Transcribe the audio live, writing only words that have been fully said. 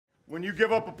when you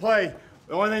give up a play,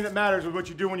 the only thing that matters is what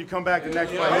you do when you come back the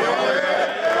next play.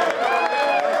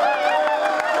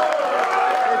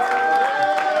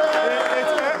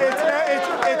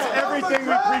 It's everything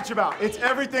we preach about. It's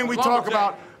everything we talk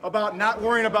about not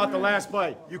worrying about the last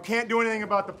play. You can't do anything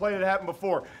about the play that happened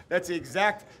before. That's the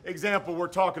exact example we're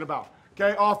talking about.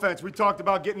 Okay, offense, we talked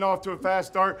about getting off to a fast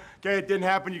start. Okay, it didn't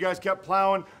happen. You guys kept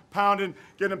plowing, pounding,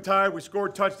 getting them tired. We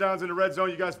scored touchdowns in the red zone.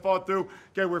 You guys fought through.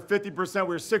 Okay, we're 50%. We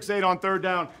were 6-8 on third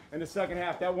down in the second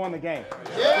half. That won the game.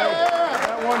 Yeah!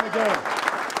 That won the game.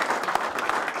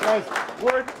 Guys,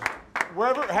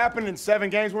 wherever it happened in 7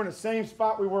 games, we're in the same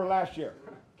spot we were last year.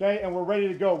 Okay, and we're ready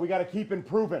to go. We got to keep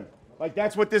improving. Like,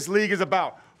 that's what this league is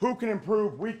about. Who can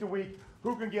improve week to week?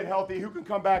 Who can get healthy? Who can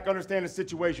come back, understand the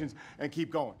situations, and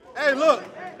keep going? Hey, look.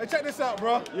 Hey, check this out,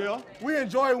 bro. Yeah. We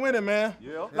enjoy winning, man.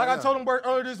 Yeah. Like I told them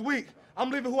earlier this week,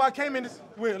 I'm leaving who I came in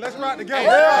with. Let's ride the game.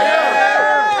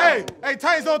 Yeah. Hey,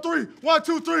 Titans on 3. 1,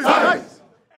 2, 3. Nice.